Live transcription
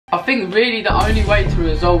I think really the only way to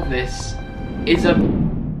resolve this is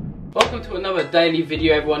Welcome to another daily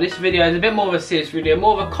video, everyone. This video is a bit more of a serious video,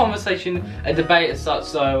 more of a conversation, a debate as such.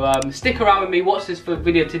 So stick around with me, watch this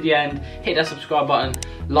video to the end, hit that subscribe button,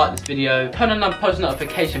 like this video, turn on the post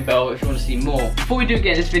notification bell if you want to see more. Before we do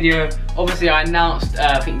get into this video, obviously I announced,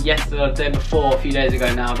 I think yesterday or the day before, a few days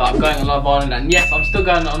ago now, that I'm going on Love Island, and yes, I'm still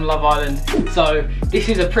going on Love Island. So this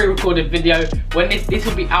is a pre-recorded video. When this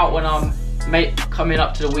will be out when I'm coming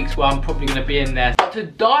up to the weeks where I'm probably going to be in there. But to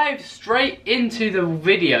dive straight into the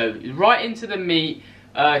video, right into the meat,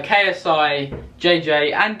 KSI,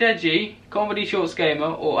 JJ and Deji, Comedy Shorts Gamer,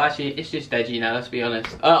 or actually it's just Deji now, let's be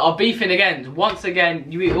honest, are beefing again. Once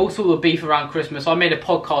again, you all saw the beef around Christmas. I made a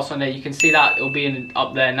podcast on it, you can see that, it'll be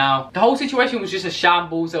up there now. The whole situation was just a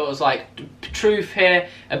shambles. There was like truth here,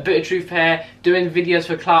 a bit of truth here, doing videos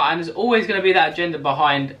for clout, and there's always going to be that agenda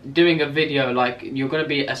behind doing a video. Like, you're going to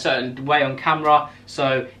be a certain way on camera,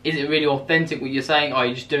 so is it really authentic what you're saying, or are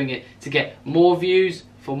you just doing it to get more views,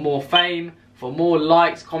 for more fame, for more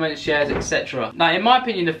likes, comments, shares, etc. Now, in my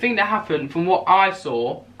opinion, the thing that happened from what I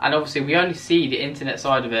saw, and obviously we only see the internet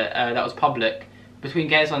side of it, that was public, between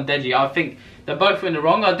KSI and Deji, I think they're both in the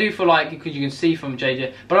wrong. I do feel like, because you can see from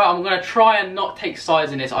JJ, but I'm going to try and not take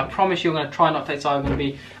sides in this. I promise you I'm going to try and not take sides. I'm going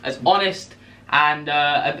to be as honest and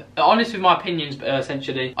honest with my opinions,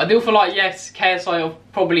 essentially. I do feel like, yes, KSI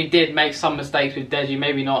probably did make some mistakes with Deji,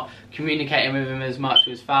 maybe not communicating with him as much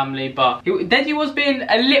with his family, but Deji was being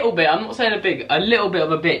a little bit, I'm not saying a little bit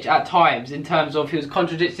of a bitch at times, in terms of he was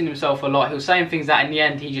contradicting himself a lot. He was saying things that in the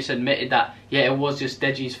end he just admitted that, yeah, it was just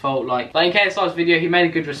Deji's fault. Like in KSI's video, he made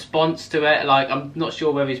a good response to it. Like, I'm not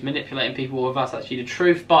sure whether he's manipulating people or if that's actually the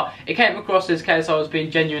truth, but it came across as KSI was being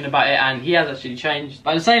genuine about it, and he has actually changed.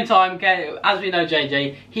 But at the same time, as we know,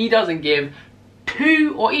 JJ, he doesn't give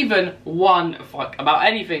two or even one fuck about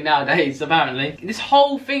anything nowadays, apparently. This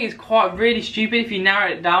whole thing is quite really stupid if you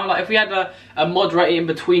narrow it down. Like, if we had a moderator in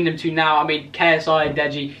between them two now, I mean, KSI and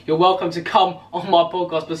Deji, you're welcome to come on my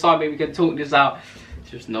podcast beside me, we can talk this out. It's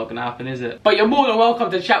just not gonna happen, is it? But you're more than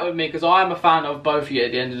welcome to chat with me, because I am a fan of both of you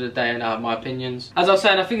at the end of the day, and I have my opinions. As I was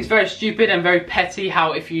saying, I think it's very stupid and very petty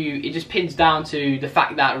how it just pins down to the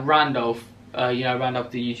fact that Randolph, you know,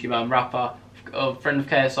 Randolph the YouTuber and rapper, a friend of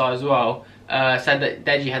KSI as well, said that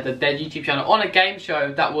Deji had the Dead YouTube channel on a game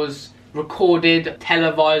show that was recorded,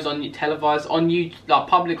 televised on YouTube, like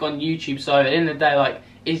public on YouTube. So at the end of the day, like,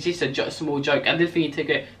 it's just a small joke. And this thing, he took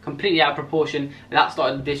it completely out of proportion, and that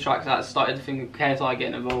started the diss tracks, that started the thing of KSI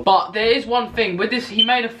getting involved. But there is one thing with this: he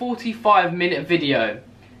made a 45-minute video.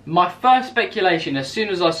 My first speculation, as soon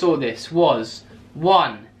as I saw this, was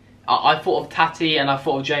one, I thought of Tati and I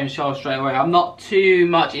thought of James Charles straight away. I'm not too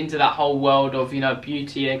much into that whole world of, you know,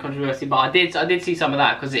 beauty and controversy, but I did see some of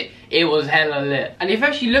that, because it was hella lit. And if you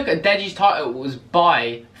actually look at Deji's title, it was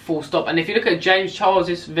by full stop, and if you look at James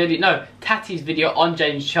Charles's video, no, Tati's video on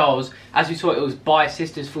James Charles, as we saw, it was by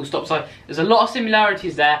sisters full stop. So there's a lot of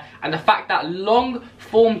similarities there, and the fact that long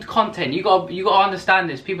formed content, you gotta understand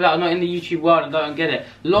this, people that are not in the YouTube world and don't get it,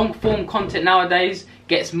 long form content nowadays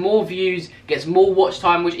gets more views, gets more watch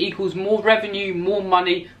time, which equals more revenue, more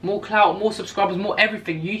money, more clout, more subscribers, more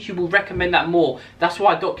everything. YouTube will recommend that more. That's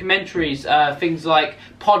why documentaries, things like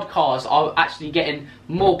podcasts are actually getting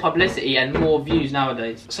more publicity and more views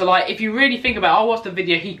nowadays. So like, if you really think about it, I watched the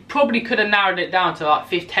video, he probably could have narrowed it down to like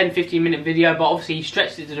 10-15 minute video, but obviously he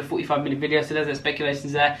stretched it to the 45-minute video, so there's the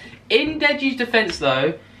speculations there. In Deji's defense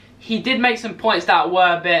though, he did make some points that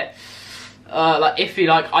were a bit like iffy.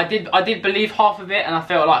 Like, I did believe half of it, and I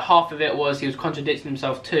felt like half of it was he was contradicting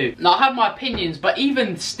himself too. Now, I have my opinions, but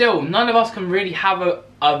even still, none of us can really have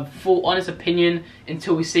a full honest opinion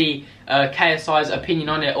until we see KSI's opinion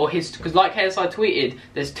on it, or his, because like KSI tweeted,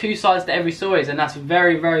 there's two sides to every story, and that's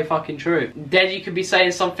very, very fucking true. Deji could be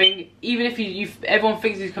saying something, even if everyone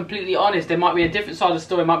thinks he's completely honest, there might be a different side of the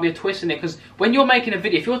story, might be a twist in it, because when you're making a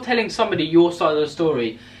video, if you're telling somebody your side of the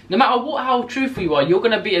story, no matter how truthful you are, you're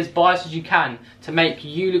going to be as biased as you can to make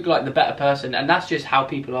you look like the better person, and that's just how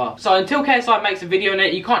people are. So until KSI makes a video on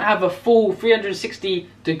it, you can't have a full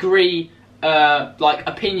 360-degree like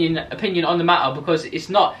opinion on the matter, because it's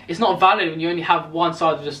not valid when you only have one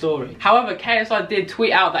side of the story. However, KSI did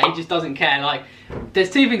tweet out that he just doesn't care. Like, there's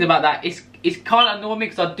two things about that. It's kind of annoying me,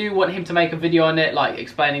 because I do want him to make a video on it, like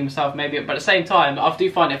explaining himself maybe, but at the same time I do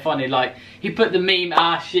find it funny. Like, he put the meme,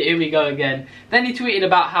 ah shit, here we go again. Then he tweeted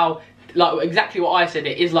about how, like, exactly what I said,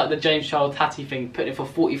 it is like the James Charles Tati thing, putting it for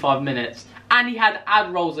 45 minutes. And he had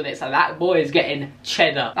ad rolls in it, so that boy is getting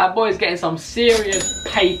cheddar. That boy is getting some serious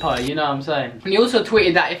paper, you know what I'm saying? And he also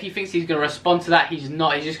tweeted that if he thinks he's going to respond to that, he's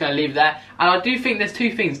not, he's just going to leave it there. And I do think there's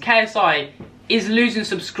two things. KSI is losing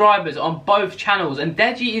subscribers on both channels, and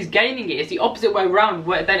Deji is gaining it. It's the opposite way around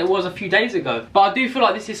than it was a few days ago. But I do feel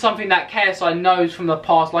like this is something that KSI knows from the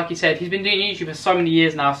past. Like he said, he's been doing YouTube for so many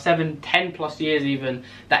years now, 7, 10 plus years even,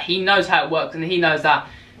 that he knows how it works, and he knows that,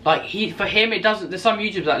 like, for him it doesn't. There's some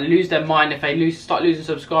YouTubers that lose their mind if they start losing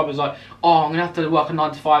subscribers, like, oh, I'm gonna have to work a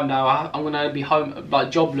 9 to 5 now, I'm gonna be home, like,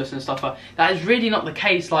 jobless and stuff. That is really not the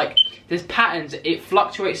case. Like, there's patterns, it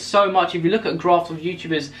fluctuates so much. If you look at graphs of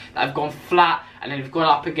YouTubers that have gone flat and then have gone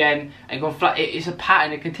up again and gone flat, it's a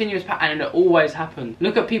pattern, a continuous pattern, and it always happens.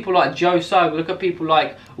 Look at people like Joe Sog, look at people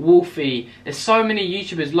like Wolfie. There's so many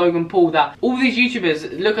YouTubers, Logan Paul, that all these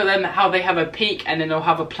YouTubers, look at them, how they have a peak and then they'll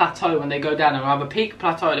have a plateau when they go down, and they'll have a peak,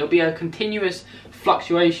 plateau, it'll be a continuous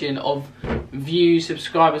fluctuation of views,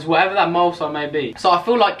 subscribers, whatever that milestone may be. So I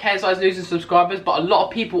feel like KSI is losing subscribers, but a lot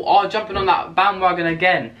of people are jumping on that bandwagon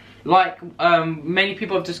again. Like many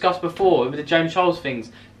people have discussed before with the James Charles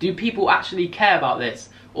things. Do people actually care about this?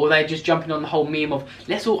 Or are they just jumping on the whole meme of,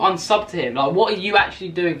 let's all unsub to him? Like, what are you actually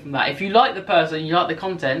doing from that? If you like the person, you like the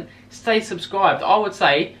content, stay subscribed. I would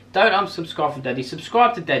say, don't unsubscribe from Deji.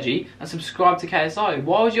 Subscribe to Deji and subscribe to KSI.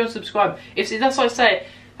 Why would you unsubscribe? That's what I say.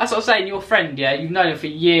 That's what I'm saying, your friend, yeah, you've known him for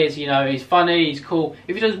years, you know, he's funny, he's cool.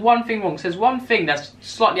 If he does one thing wrong, says one thing that's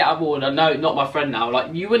slightly out of order, no, not my friend now,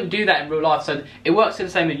 like, you wouldn't do that in real life. So it works the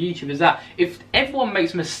same with YouTube, is that if everyone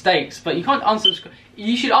makes mistakes, but you can't unsubscribe,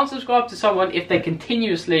 you should unsubscribe to someone if they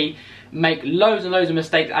continuously make loads and loads of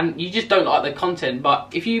mistakes and you just don't like their content. But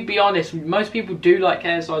if you be honest, most people do like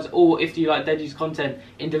KSI's, or if you like Deji's content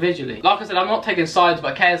individually. Like I said, I'm not taking sides,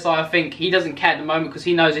 but KSI, I think he doesn't care at the moment because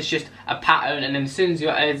he knows it's just a pattern, and then as soon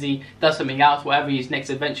as he does something else, whatever his next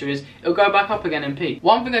adventure is, it'll go back up again and peak.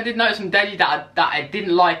 One thing I did notice from Deji that I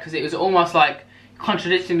didn't like, because it was almost like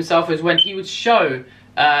contradicting himself, is when he would show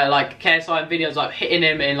like KSI in videos, like hitting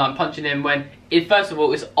him and like punching him, when it, first of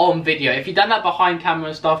all, it's on video. If you'd done that behind camera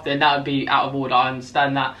and stuff, then that would be out of order, I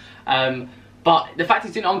understand that. But the fact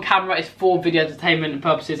it's doing it on camera is for video entertainment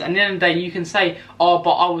purposes, and at the end of the day you can say, oh,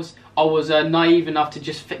 but I was naive enough to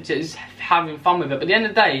just having fun with it. But at the end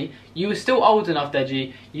of the day, you were still old enough,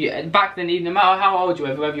 Deji. Back then, no matter how old you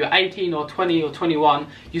were, whether you're 18 or 20 or 21,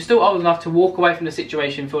 you're still old enough to walk away from the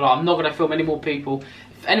situation, feel like, I'm not going to film any more people,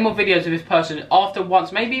 any more videos of this person. After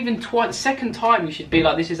once, maybe even twice, second time, you should be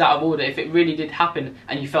like, this is out of order, if it really did happen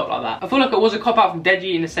and you felt like that. I feel like it was a cop-out from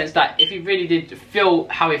Deji in the sense that if he really did feel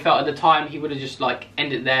how he felt at the time, he would have just like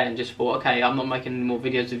ended there and just thought, okay, I'm not making any more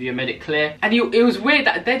videos of you, and made it clear. And it was weird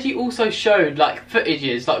that Deji also showed like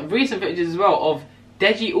footages, like recent footages as well, of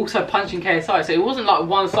Deji also punching KSI, so it wasn't like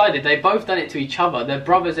one-sided. They both done it to each other. They're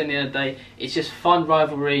brothers in the end of the day. It's just fun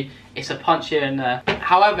rivalry. It's a punch here and there.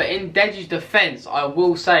 However, in Deji's defense, I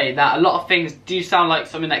will say that a lot of things do sound like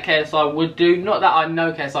something that KSI would do. Not that I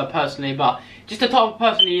know KSI personally, but just the type of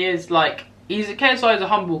person he is. Like, KSI is a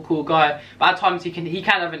humble, cool guy, but at times he can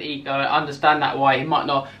have an ego. I understand that, why he might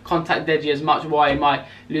not contact Deji as much, why he might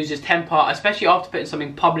lose his temper, especially after putting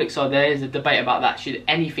something public. So there is a debate about that. Should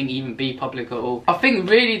anything even be public at all? I think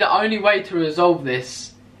really the only way to resolve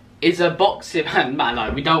this is a boxing. Man,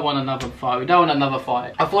 no, we don't want another fight. We don't want another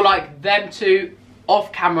fight. I feel like them two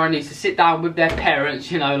off camera needs to sit down with their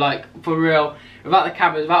parents, you know, like for real, without the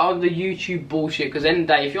cameras, without all the YouTube bullshit. Because at the end of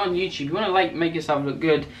the day, if you're on YouTube, you want to like make yourself look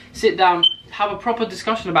good, sit down, have a proper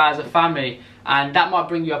discussion about it as a family, and that might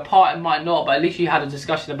bring you apart, it might not, but at least you had a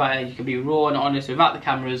discussion about it. You can be raw and honest without the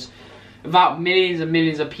cameras, without millions and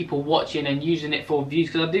millions of people watching and using it for views.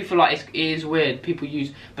 Because I do feel like it is weird, people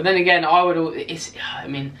use, but then again, I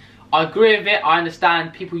mean, I agree with it. I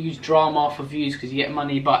understand people use drama for views because you get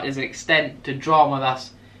money, but there's an extent to drama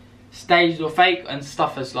that's staged or fake, and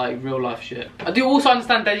stuff that's like real life shit. I do also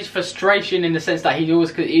understand Deji's frustration in the sense that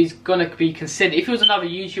he's gonna be considered. If he was another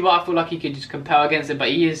YouTuber, I feel like he could just compare against it, but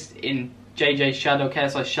he is in JJ's shadow,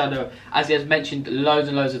 KSI's shadow, as he has mentioned loads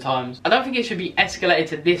and loads of times. I don't think it should be escalated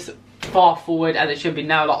to this far forward as it should be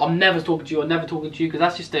now, like, I'm never talking to you, I'm never talking to you, because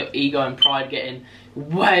that's just the ego and pride getting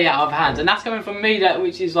way out of hand. And that's coming from me, that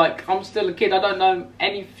which is like, I'm still a kid, I don't know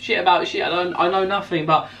any shit about shit, I know nothing,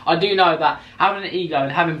 but I do know that having an ego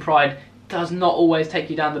and having pride does not always take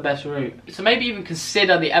you down the best route. So maybe even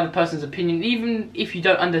consider the other person's opinion, even if you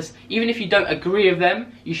don't agree with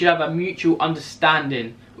them, you should have a mutual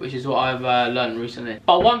understanding, which is what I've learned recently.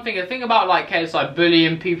 But one thing, the thing about like KSI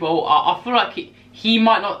bullying people, I feel like he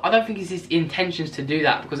might not, I don't think it's his intentions to do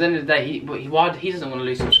that, because at the end of the day, he doesn't want to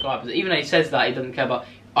lose subscribers. Even though he says that, he doesn't care, but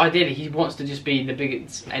ideally he wants to just be the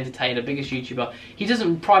biggest entertainer, biggest YouTuber. He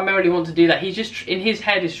doesn't primarily want to do that. He's just, in his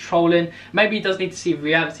head, is trolling. Maybe he does need to see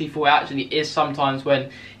reality for what it actually is sometimes,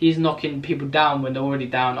 when he's knocking people down when they're already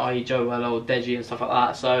down, i.e. Joe Well or Deji and stuff like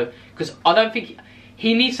that. So, because I don't think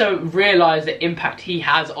he needs to realise the impact he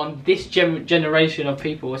has on this generation of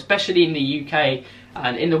people, especially in the UK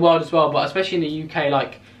and in the world as well, but especially in the UK.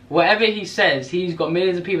 Like, whatever he says, he's got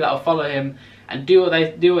millions of people that will follow him and do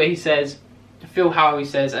what he says, feel how he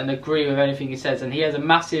says, and agree with anything he says. And he has a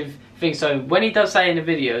massive thing. So when he does say in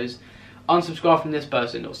the videos, unsubscribe from this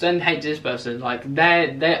person or send hate to this person, like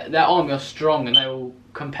their army are strong and they will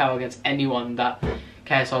compel against anyone that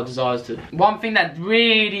KSI desires to. One thing that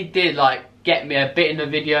really did like get me a bit in the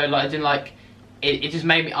video, like as in like it just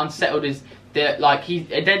made me unsettled, is that like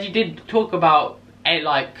Deji did talk about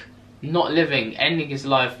like not living, ending his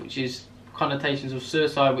life, which is connotations of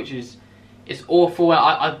suicide, which is, it's awful.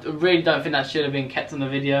 I really don't think that should have been kept on the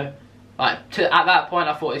video. Like at that point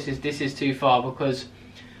I thought this is too far, because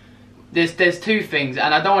there's two things,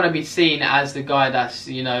 and I don't want to be seen as the guy that's,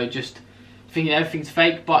 you know, just thinking everything's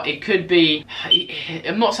fake, but it could be,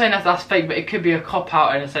 I'm not saying that that's fake, but it could be a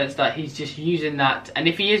cop-out in a sense that he's just using that. And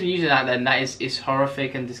if he is using that, then that is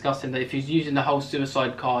horrific and disgusting. That if he's using the whole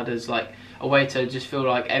suicide card as like a way to just feel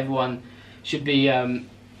like everyone should be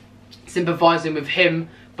sympathising with him.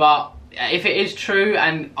 But if it is true,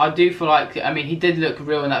 and I do feel like, I mean, he did look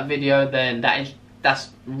real in that video, then that's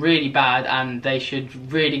really bad, and they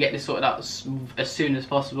should really get this sorted out as soon as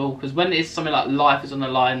possible, because when it's something like life is on the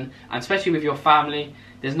line, and especially with your family,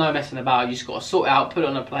 there's no messing about. You just got to sort it out, put it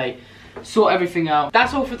on a plate, sort everything out.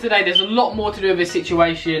 That's all for today. There's a lot more to do with this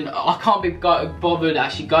situation. I can't be bothered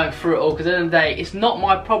actually going through it all, because at the end of the day, it's not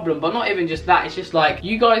my problem. But not even just that, it's just like,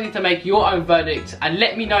 you guys need to make your own verdict, and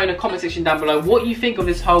let me know in the comment section down below what you think of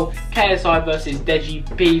this whole KSI versus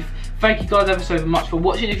Deji beef. Thank you guys ever so much for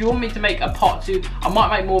watching. If you want me to make a part 2, I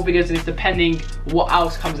might make more videos of this depending what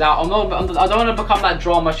else comes out. I don't want to become that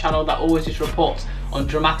drama channel that always just reports on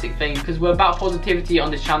dramatic things, because we're about positivity on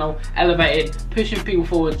this channel, elevated, pushing people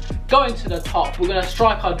forward, going to the top. We're going to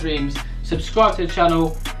strike our dreams. Subscribe to the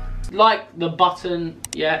channel, like the button,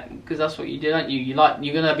 yeah, because that's what you do, don't you? You're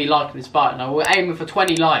going to be liking this button. We're aiming for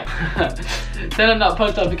 20 likes. Turn on that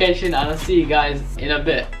post notification, and I'll see you guys in a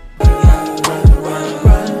bit.